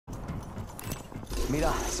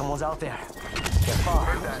Mira, someone's out there. Get far.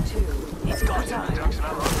 Heard that. It's go time. Ducks and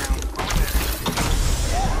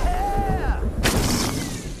Yeah!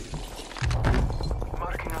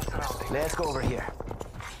 marking our surroundings. Let's go over here.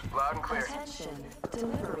 Loud and clear. Attention,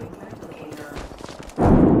 delivering replicator.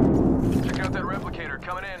 Check out that replicator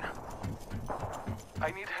coming in.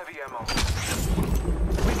 I need heavy ammo.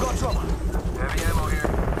 We've got trouble. Heavy ammo here.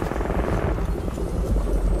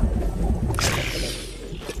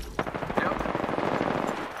 Yep.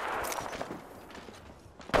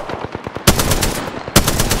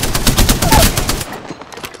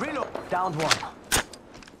 Reload. Downed one.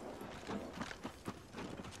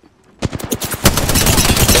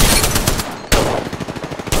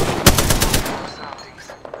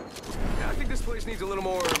 Surroundings. Yeah, I think this place needs a little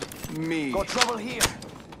more me. Got trouble here.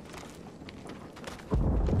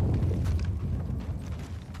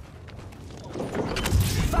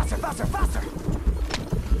 Faster, faster, faster!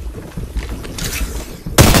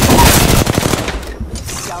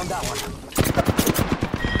 Down that one.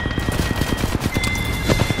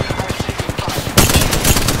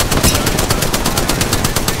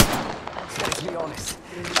 Let's be honest,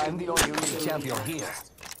 I'm the only real champion here.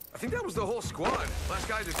 I think that was the whole squad. Last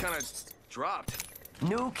guy just kind of dropped.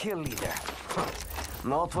 New kill leader.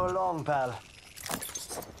 Not for long, pal.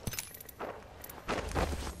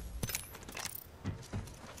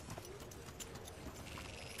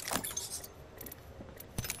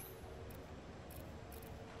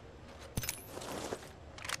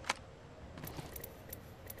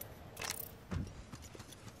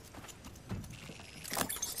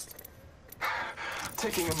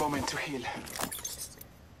 Taking a moment to heal.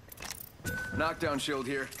 Knockdown shield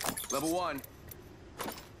here. Level 1.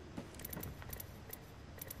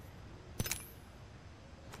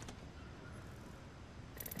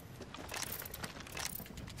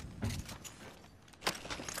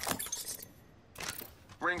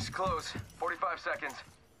 Rings close. 45 seconds.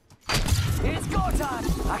 It's go time!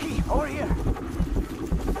 Aki, over here!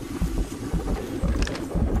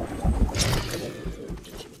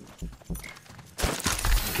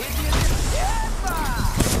 Yeah!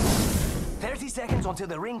 30 seconds until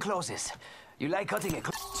the ring closes. You like cutting it?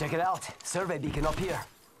 Check it out. Survey beacon up here.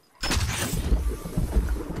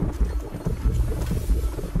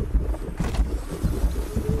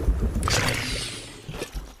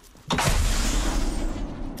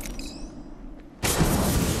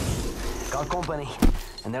 Got company,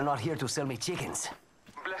 and they're not here to sell me chickens.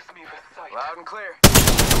 Bless me with sight. Loud and clear.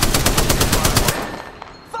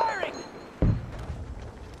 Firing!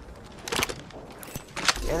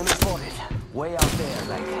 Enemy spotted. Way out there,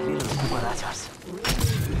 like little cucarachas.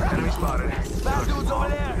 Enemy spotted. Bad dudes over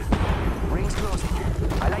there! Rings closing.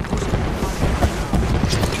 I like pushing.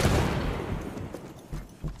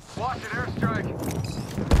 Watch it, airstrike.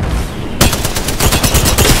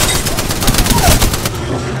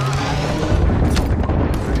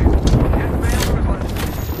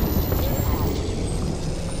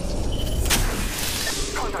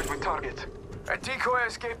 Contact with target. A decoy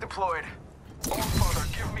escape deployed. Oh, Father,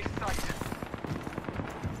 give me sight.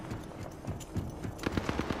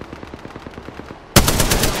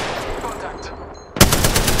 Contact.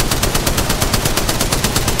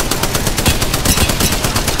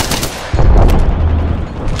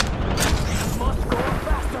 Must go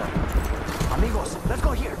faster! Amigos, let's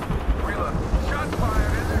go here. Reload. Shots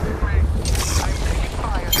fired. Hit me. I'm taking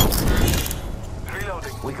fire.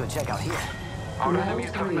 Reloading. We could check out here. Our Round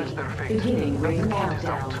enemies have 3. missed their fate. Beginning The ring pod is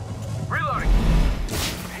countdown. out. Reloading.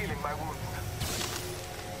 Healing my wounds.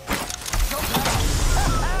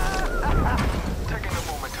 Taking a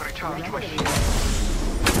moment to recharge my shield.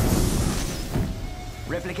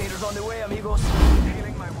 Replicators on the way, amigos.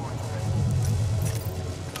 Healing my wounds.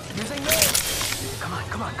 Using me! Come on,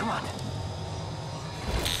 come on, come on.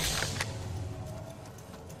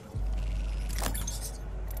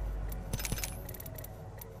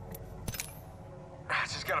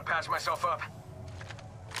 Just gotta patch myself up.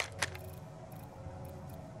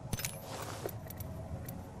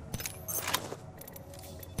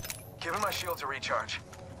 Giving my shields a recharge.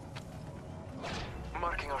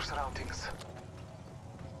 Marking our surroundings.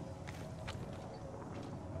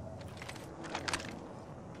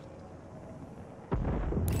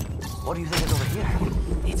 What do you think is over here?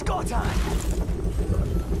 It's go time!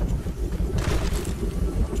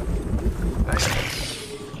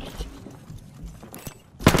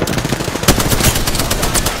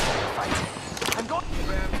 I'm going.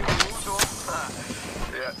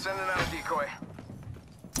 Yeah, sending out a decoy.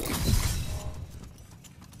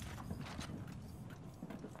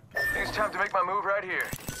 Think it's time to make my move right here.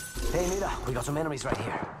 Hey, Mira, we got some enemies right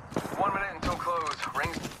here. 1 minute until close.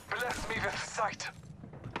 Rings. Bless me with sight.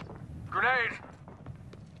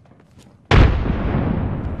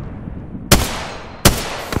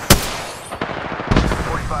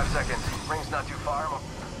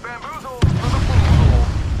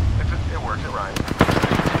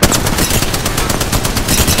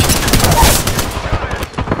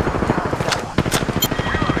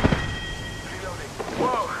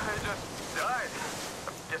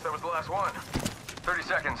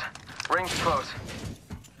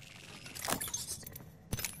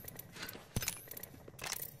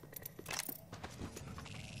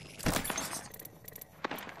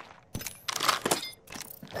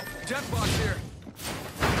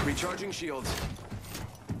 Recharging shields.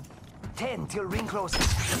 10 till ring closes.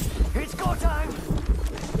 It's go time!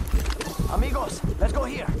 Amigos, let's go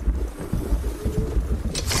here.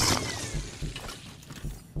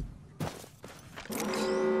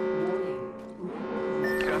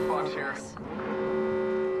 Got box here.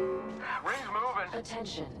 Ring's moving.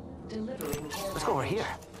 Attention. Delivering care. Let's go over here.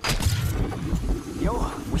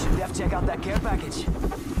 Yo, we should def check out that care package.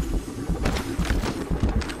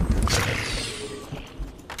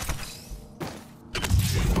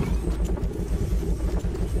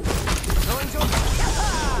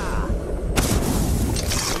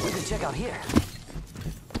 We can check out here.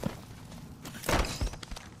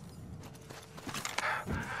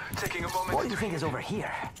 Taking a moment. What do you think is over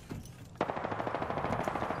here?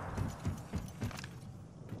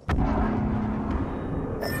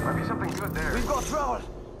 Might be something good there. We've got trouble.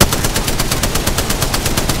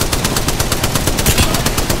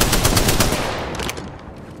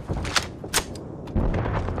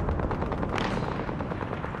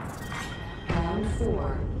 Round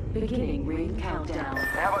 4. Beginning ring countdown.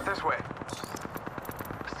 Hey, how about this way?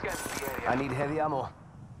 Scan the area. I need heavy ammo.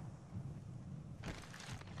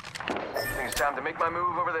 I think it's time to make my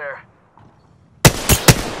move over there.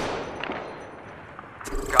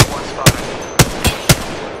 Got one spotted.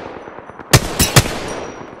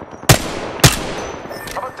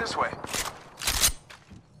 How about this way?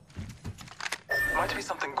 Might be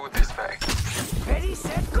something good this way. Ready,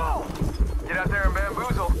 set, go! Get out there and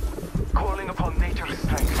bamboozle. Calling upon nature's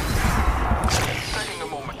strength. Taking a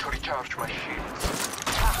moment to recharge my shields.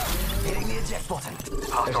 Hitting the eject button.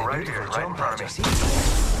 Hostile right here, right in front of me. See?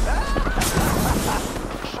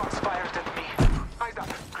 Shots fired at me. Eyes up.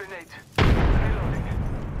 Grenade. Reloading.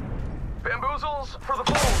 Bamboozles for the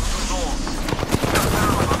balls.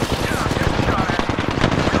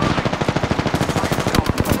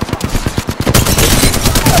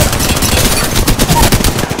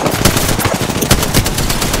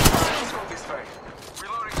 Let's go this way.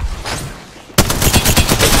 Reloading.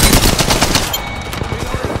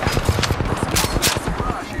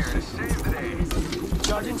 Barrage here to save the day.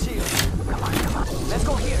 Charging shield. Come on, come on. Let's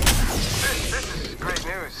go here. This is great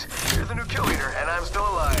news. You're the new kill leader, and I'm still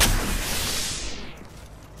alive.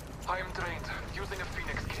 I am trained using a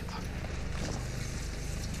Phoenix kit.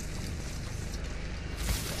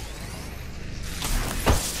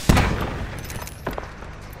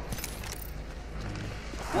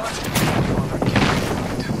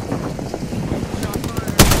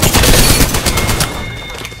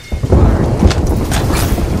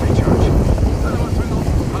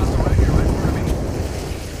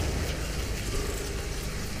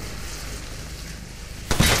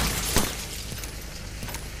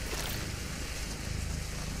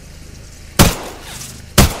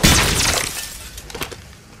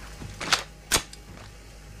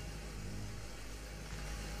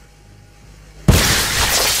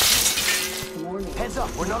 Warning. Heads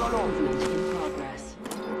up, we're not alone. Movement in progress.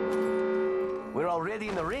 We're already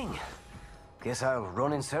in the ring. Guess I'll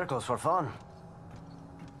run in circles for fun.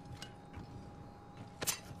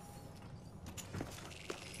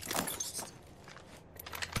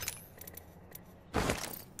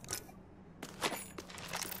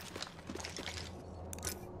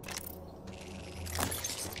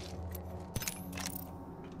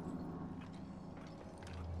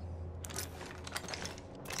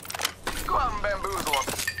 Go out and bamboozle them.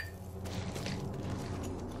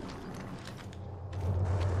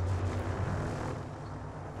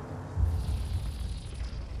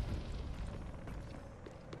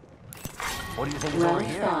 What do you think is over Round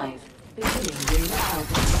here? 5. Beginning ring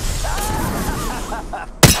countdown.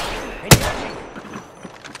 Engaging.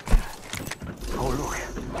 Oh, look.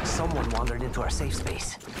 Someone wandered into our safe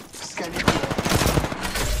space. Scan it.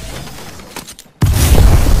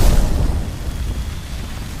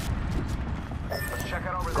 Let's check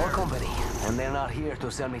out over Good there. company, and they're not here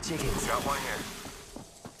to sell me chickens. Got one here.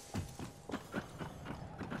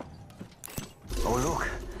 Oh, look.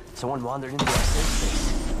 Someone wandered into our safe space.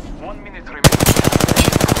 1 minute remaining.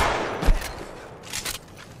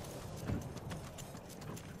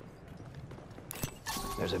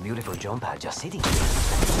 There's a beautiful jump pad just sitting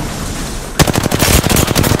here.